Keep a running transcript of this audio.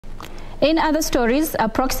In other stories,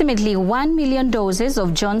 approximately 1 million doses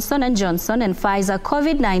of Johnson & Johnson and Pfizer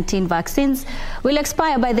COVID-19 vaccines will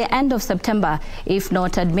expire by the end of September if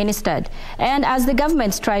not administered. And as the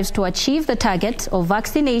government strives to achieve the target of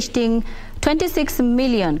vaccinating 26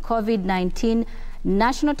 million, COVID-19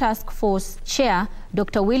 National Task Force Chair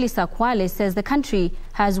Dr. Willis Akhwale says the country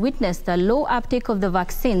has witnessed a low uptake of the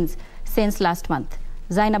vaccines since last month.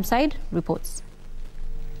 Zainab Said reports.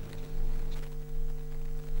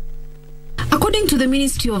 According to the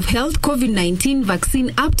Ministry of Health, COVID-19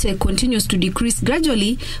 vaccine uptake continues to decrease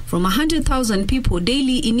gradually from 100,000 people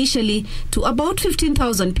daily initially to about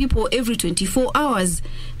 15,000 people every 24 hours.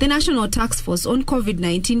 The National Task Force on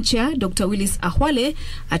COVID-19 Chair, Dr. Willis Akhwale,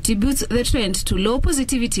 attributes the trend to low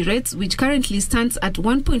positivity rates, which currently stands at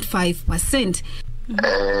 1.5%. In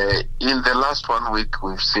the last 1 week,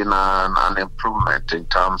 we've seen an improvement in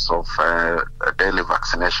terms of daily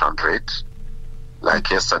vaccination rate.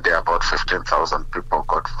 Like yesterday, about 15,000 people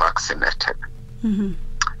got vaccinated.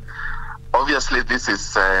 Obviously, this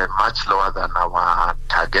is much lower than our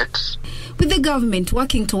target. With the government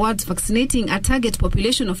working towards vaccinating a target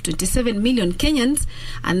population of 27 million Kenyans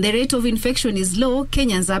and the rate of infection is low,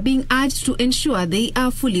 Kenyans are being urged to ensure they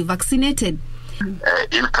are fully vaccinated.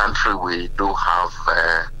 In country, we do have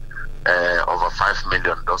over 5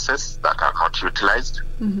 million doses that are not utilized.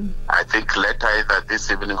 I think later, either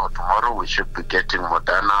this evening or tomorrow, we should be getting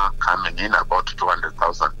Moderna coming in, about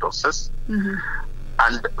 200,000 doses.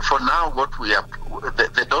 And for now, what we are,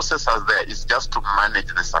 the doses are there is just to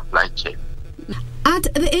manage the supply chain.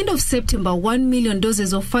 At the end of September, 1 million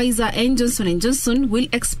doses of Pfizer and Johnson & Johnson will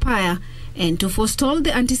expire. And to forestall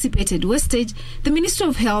the anticipated wastage, the Ministry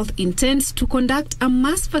of Health intends to conduct a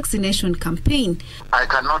mass vaccination campaign. I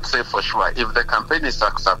cannot say for sure. If the campaign is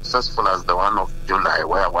as successful as the one of July,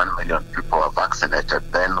 where 1 million people are vaccinated,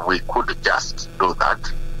 then we could just do that.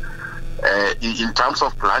 In terms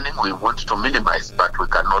of planning, we want to minimize, but we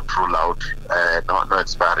cannot rule out no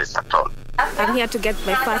expiries at all. I'm here to get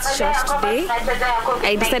my first shot today.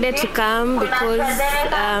 I decided to come because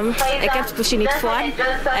I kept pushing it forward.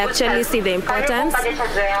 I actually see the importance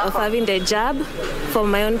of having the jab for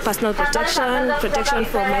my own personal protection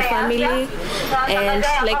for my family, and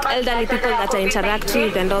like elderly people that I interact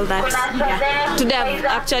with and all that. Yeah. Today I've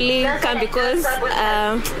actually come because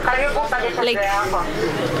like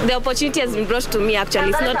the opportunity has been brought to me actually.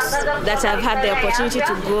 It's not that I've had the opportunity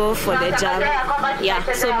to go for the jab. Yeah,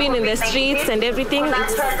 so being in the streets and everything,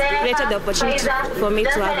 it's created the opportunity for me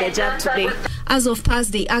to have the jab today. As of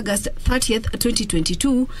Thursday, August 30th,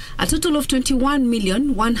 2022, a total of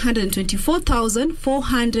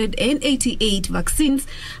 21,124,488 vaccines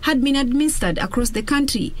had been administered across the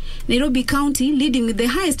country. Nairobi County leading with the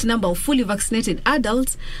highest number of fully vaccinated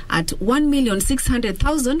adults at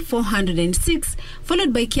 1,600,406,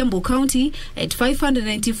 followed by Kiambu County at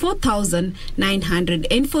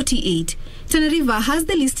 594,948. Tana River has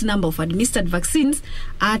the least number of administered vaccines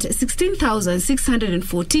at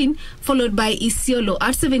 16,614, followed by Isiolo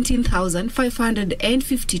at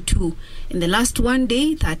 17,552. In the last 1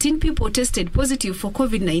 day, 13 people tested positive for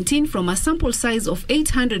COVID-19 from a sample size of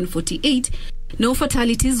 848. No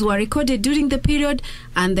fatalities were recorded during the period,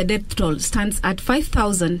 and the death toll stands at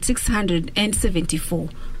 5,674.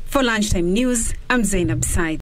 For Lunchtime News, I'm Zainab Said.